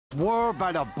War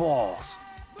by the balls.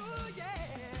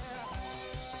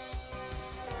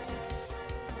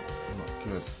 Not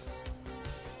good.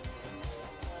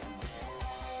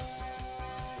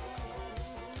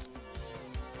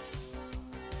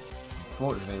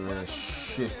 Unfortunately, we're in a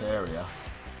shit area.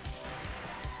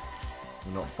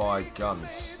 We're not buy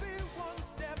guns.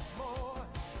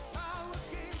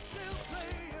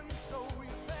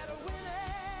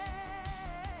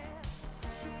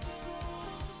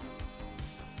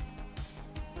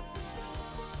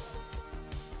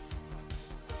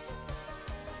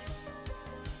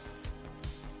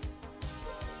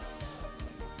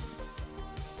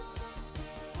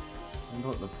 I wonder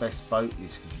what the best boat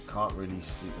is because you can't really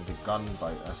see the gun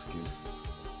boat. That's good.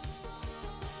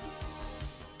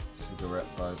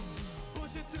 Cigarette boat,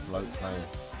 float plane.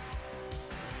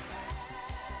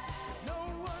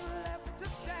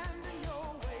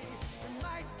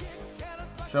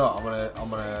 Sure, I'm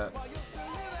gonna.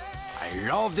 I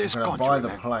love this country, buy the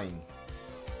man. plane.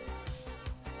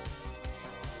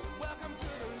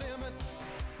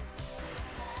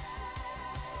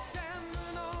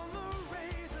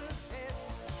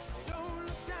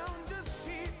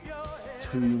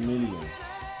 $2 million.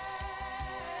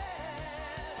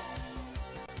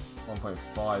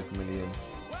 1.5 million.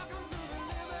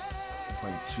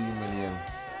 1.2 million.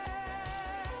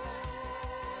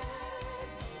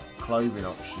 Clothing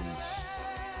options.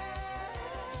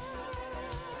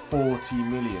 40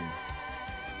 million.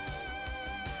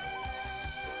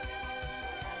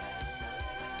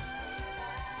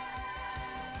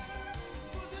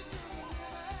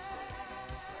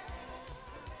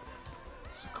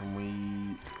 So can we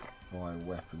buy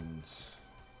weapons?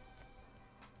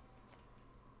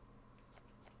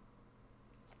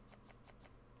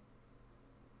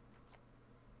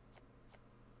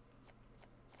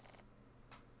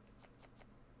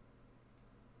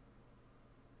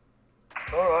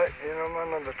 Alright, you know my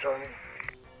number, Tony.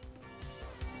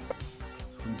 So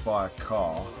we buy a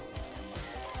car.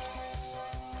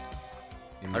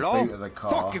 In the Hello? boot of the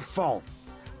car, Fucking phone.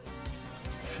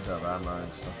 should have ammo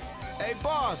and stuff. Hey,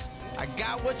 boss. I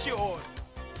got what you ordered.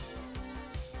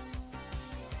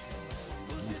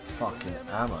 Need fucking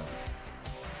ammo.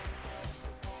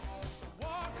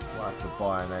 We'll have to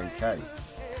buy an AK.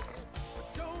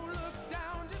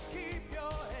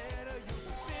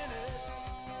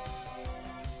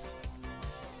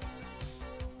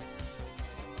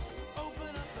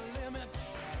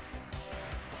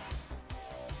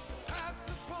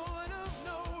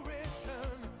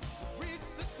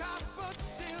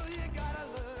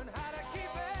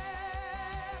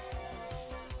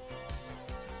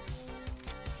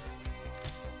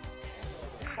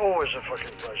 Always a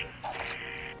fucking pleasure.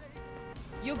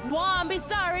 You gwine be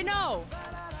sorry, no.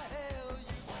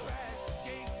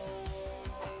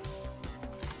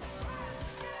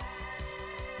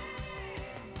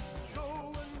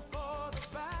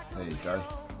 There you go.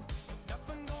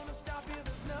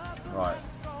 Right.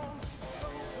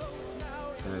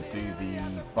 Gonna do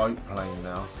the boat plane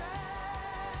now.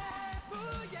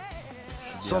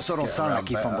 Sosa don't sound like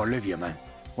he from Bolivia, man.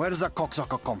 Where does that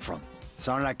cocksucker come from?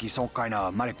 Sound like he's some kind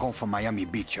of maricon from Miami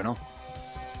Beach, you know?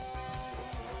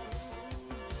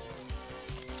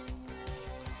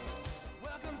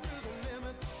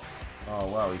 Oh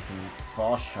wow, we can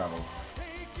fast travel.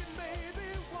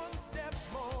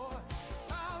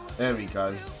 There we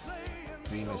go.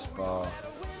 Venus bar.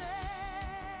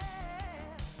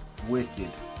 Wicked.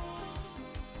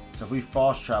 So if we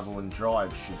fast travel and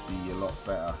drive, should be a lot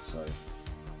better. So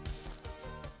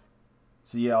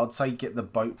yeah, I'd say get the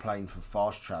boat plane for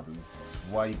fast traveling. It's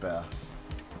way better.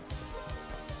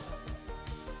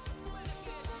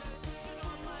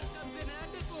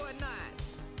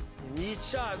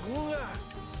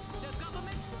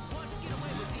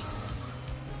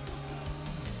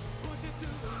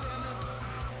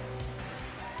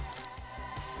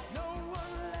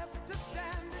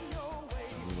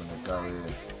 Go here.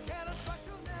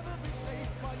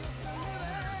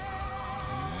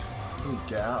 Let me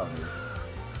get out of here.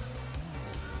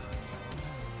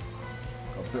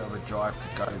 Got a bit of a drive to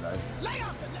go though.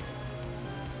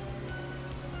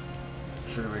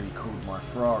 Should have really called my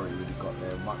Ferrari, would have got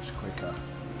there much quicker.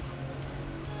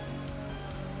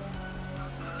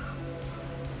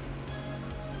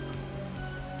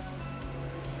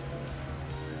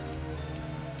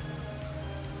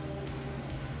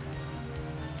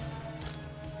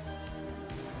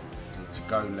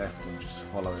 Go left and just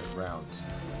follow it round.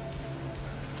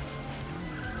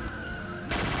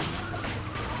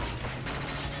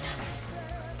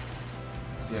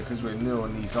 So yeah, because we're new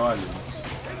on these islands,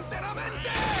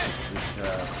 it's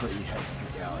pretty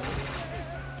hectic out here.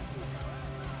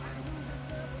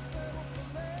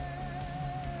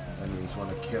 always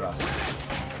want to kill us.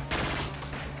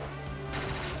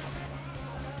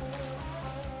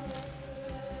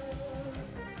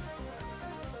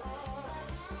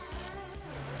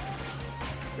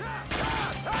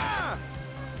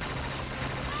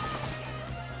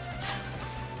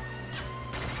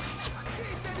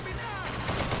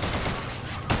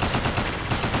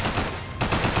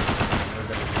 We're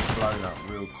going to get blown up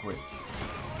real quick.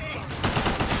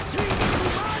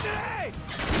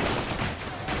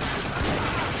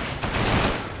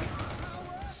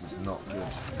 This is not good.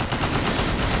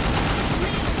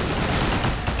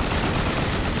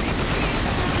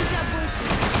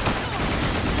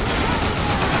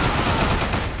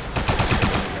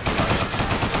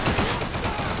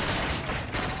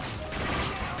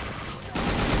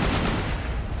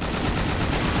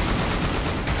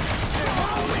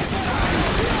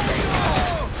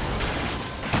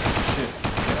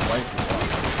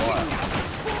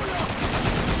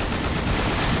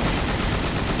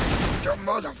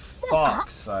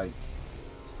 Fuck's sake.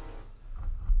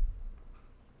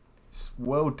 It's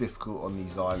well difficult on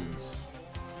these islands.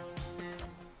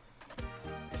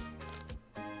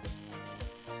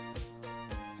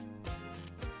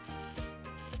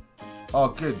 Oh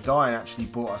good, dying actually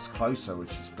brought us closer,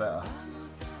 which is better.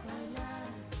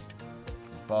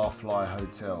 Barfly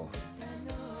Hotel.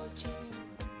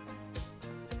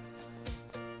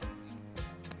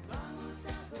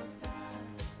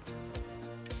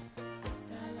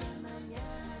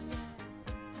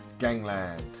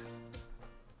 Gangland.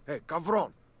 Hey,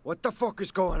 Cabron, what the fuck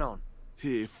is going on?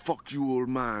 Hey, fuck you, old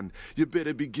man. You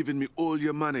better be giving me all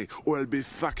your money, or I'll be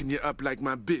fucking you up like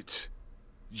my bitch.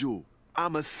 Yo,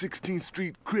 I'm a 16th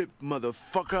Street Crip,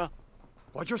 motherfucker.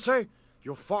 What'd you say?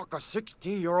 You fuck a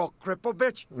 16-year-old cripple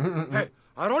bitch? Hey,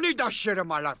 I don't need that shit in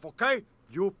my life, okay?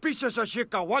 You pieces of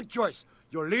shit got one choice.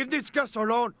 You leave these guests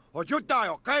alone, or you die,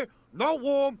 okay? No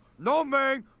warm, no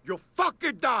man, you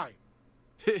fucking die.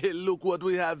 Hey, look what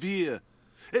we have here.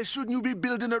 Hey, shouldn't you be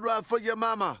building a ramp for your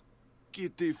mama?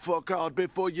 Get the fuck out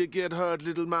before you get hurt,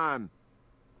 little man.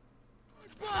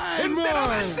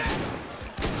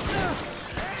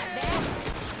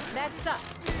 That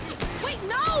sucks. Wait,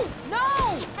 no!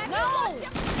 No! No!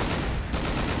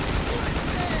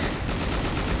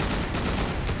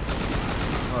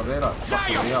 Oh, they're like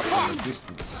fucking me up from the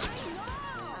distance.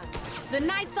 The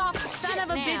night's off, son of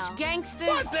a bitch gangster.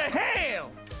 What the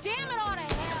hell? Damn it all to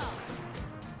hell!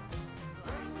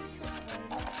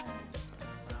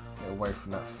 Get away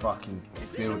from that fucking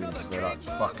building because they're like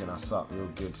fucking us up real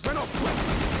good.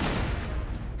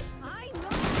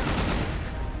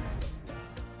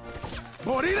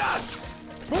 ¡Morirás!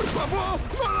 ¡Por favor,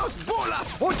 no los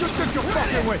bolas! What you think you're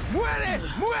fucking with? ¡Muere!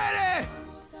 ¡Muere!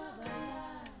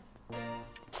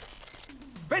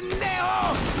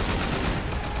 ¡Pendejo!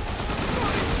 ¡No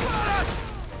disparas!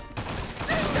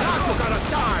 Now you gotta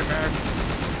die, man.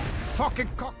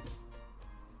 Fucking cock.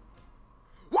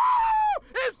 ¡Woo!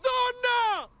 ¡It's on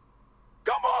now!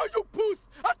 Come on, you puss!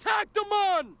 Attack the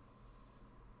man!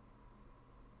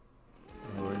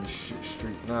 We're in shit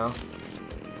street now.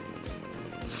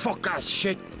 Fuck ass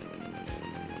shit.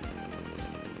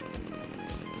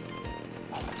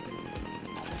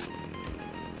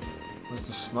 Where's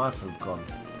the sniper gone?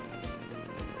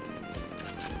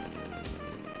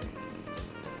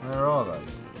 Where are they?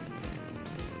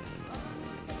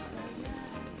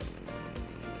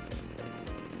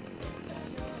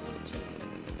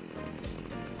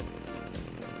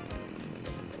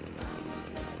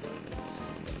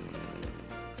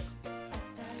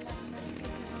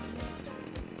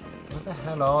 Where the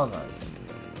hell are they?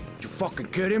 You fucking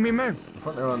kidding me, man? I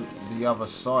thought they're on the other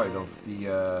side of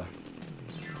the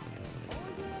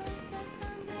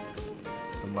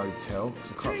motel,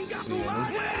 because I can't see any.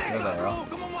 There they are.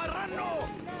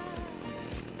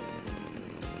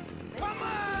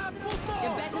 You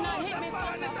better not hit me,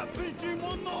 fucker.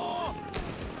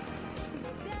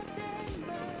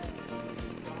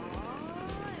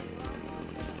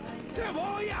 ¡Te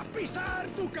voy a pisar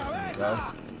tu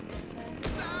cabeza!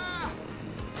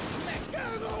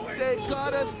 Okay. They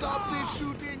gotta stop this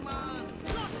shooting, man.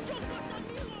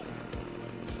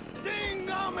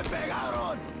 ¡Dingo, me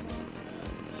pegaron!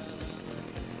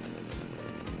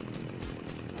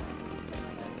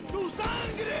 ¡Tu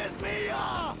sangre es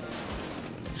mía!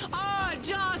 Oh,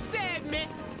 John said me.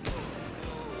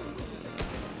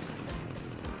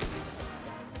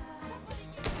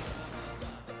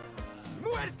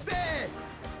 ¡Muerte!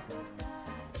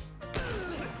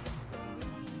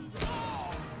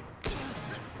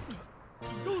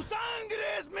 ¡Tu sangre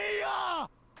es mía!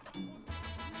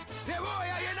 ¡Te voy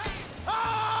a llenar!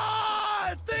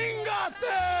 ¡Ah!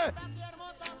 ¡Tíngate!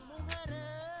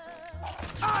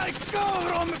 ¡Ay,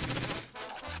 cabrón!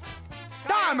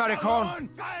 Die, maricón!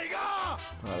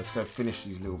 Alright, let's go finish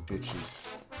these little bitches.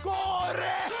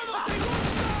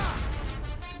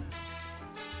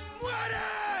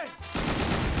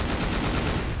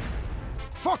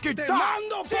 Fucking die!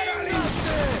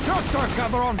 Shut up,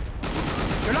 cabrón!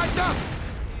 You like that?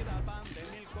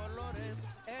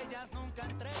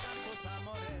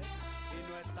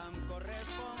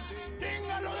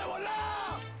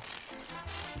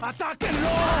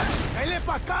 ¡Atáquenlo! ¡Éle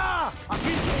pa' acá!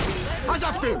 ¡Aquí! How's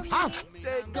that feel, huh?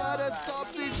 They gotta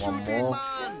stop this One shooting, more.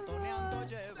 man.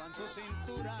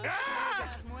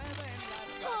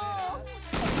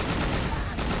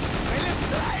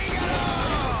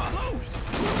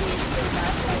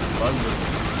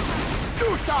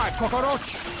 You die,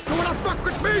 cockroach! You wanna fuck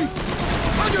with me?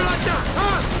 How you like that,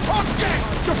 huh? Okay,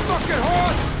 you fucking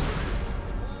horse!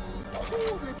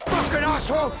 Fucking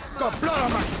asshole! Got blood on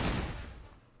me!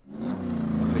 I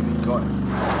believe he got him.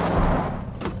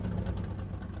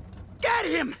 Get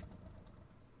him!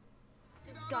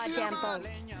 Goddamn boat.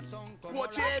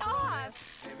 Watch it.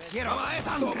 Quiero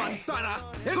sangre!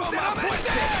 ¡Toma la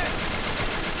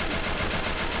muerte!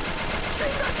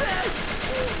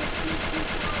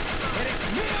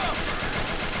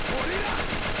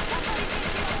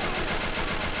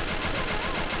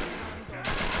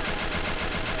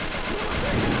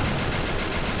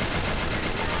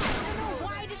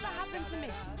 Why does that happen to me?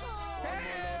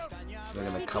 They're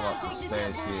gonna come up the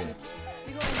stairs here.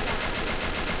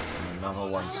 And another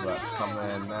one, so that's come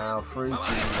there now. 3, 2, 1.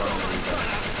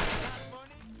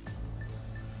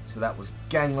 So that was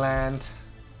Gangland.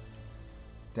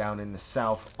 Down in the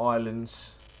South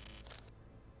Islands.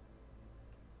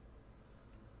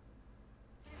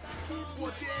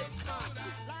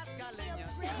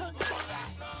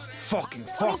 Fucking We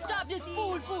fuck! stop this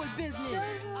fool business.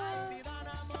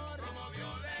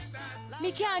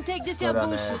 Me can't take this here Go down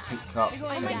there, bullshit. pick up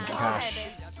going any down. cash,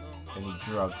 any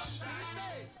drugs.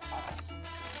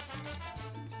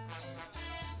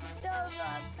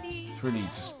 It's really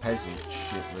just peasant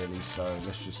shit, really. So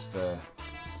let's just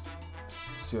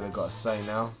see what they got to say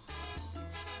now.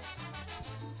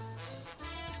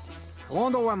 I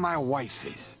wonder where my wife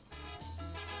is.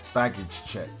 Baggage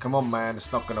check. Come on, man,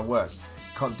 it's not gonna work.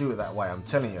 Can't do it that way, I'm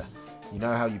telling you. You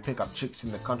know how you pick up chicks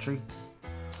in the country?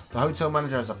 The hotel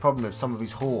manager has a problem with some of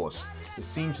his whores. It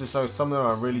seems as though some of them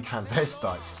are really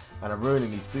transvestites and are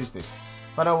ruining his business.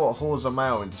 Find out what whores are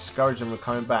male and discourage them from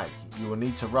coming back. You will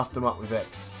need to rough them up with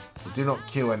X. But do not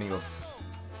kill any of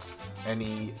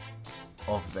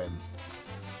them.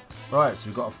 Right, so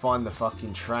we've got to find the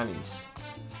fucking trannies.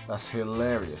 That's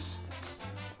hilarious.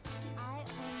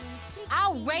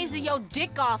 I'll razor your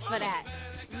dick off for that.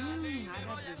 I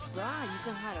got this bra. You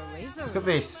can hide a razor. Look at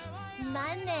this.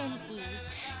 My name is.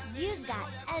 You got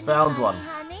any Found money, one.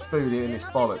 honey? Booed it in his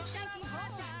bollocks.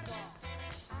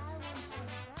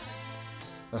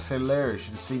 That's hilarious.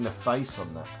 Should have seen the face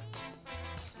on that.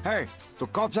 Hey, do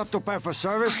cops have to pay for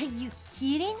service? Are you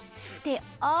kidding? They're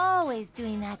always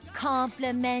doing that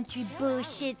complimentary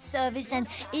bullshit service, and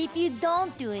if you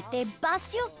don't do it, they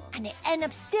bust you, and they end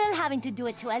up still having to do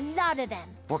it to a lot of them.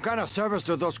 What kind of service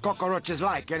do those cockroaches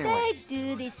like, anyway? They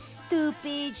do this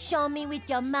stupid show me with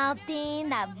your mouth thing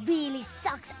that really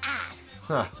sucks ass.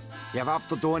 Huh. You ever have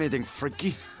to do anything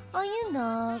freaky? Oh, you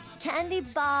know, candy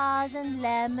bars and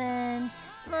lemons.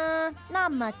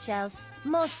 Not much else.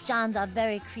 Most Johns are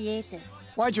very creative.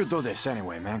 Why'd you do this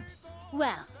anyway, man?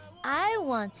 Well, I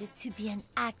wanted to be an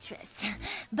actress,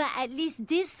 but at least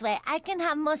this way I can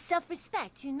have more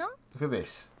self-respect, you know? Look at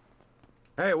this.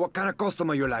 Hey, what kind of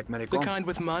customer you like, The Maricon? kind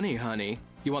with money, honey.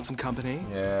 You want some company?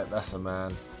 Yeah, that's a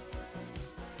man.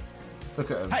 Look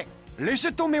at him. Hey,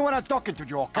 listen to me when I'm talking to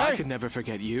you, okay? I could never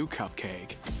forget you,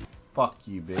 Cupcake. Fuck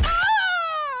you, bitch.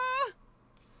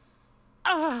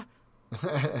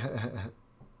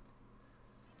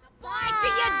 Why to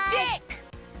your dick?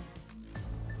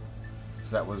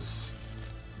 So that was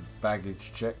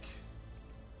baggage check.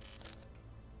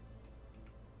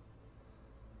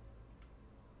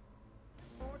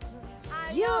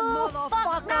 You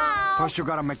motherfucker! First you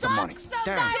gotta make the money.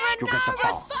 Then you get the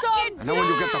power. Fucking And then when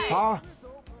you get the power,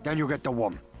 then you get the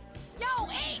woman. Yo,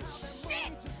 ain't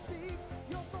shit!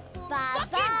 Bye-bye.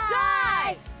 Fucking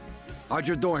die! How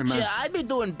you doing, man? Yeah, I'd be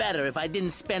doing better if I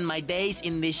didn't spend my days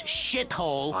in this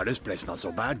shithole. Oh, this place not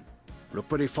so bad. Look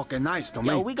pretty fucking nice to me.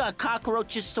 Yo, we got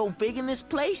cockroaches so big in this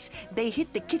place, they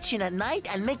hit the kitchen at night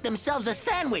and make themselves a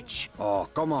sandwich. Oh,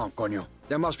 come on, coño.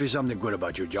 There must be something good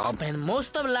about your job. Spent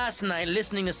most of last night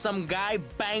listening to some guy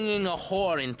banging a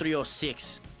whore in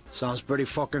 306. Sounds pretty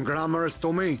fucking glamorous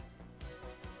to me.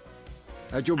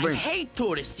 How'd you I been? hate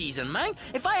tourist season, man.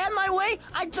 If I had my way,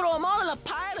 I'd throw them all in a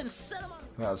pile and set them on.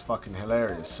 That was fucking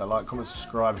hilarious. So like, comment,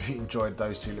 subscribe if you enjoyed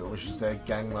those two little wishes there.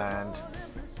 Gangland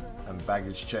and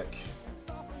baggage check.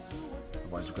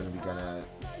 Otherwise we're going to be going to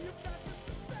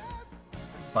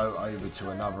boat over to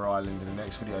another island in the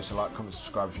next video. So like, comment,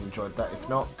 subscribe if you enjoyed that. If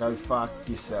not, go fuck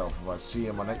yourself. Otherwise, see you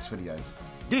in my next video.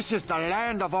 This is the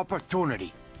land of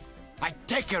opportunity. I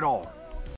take it all.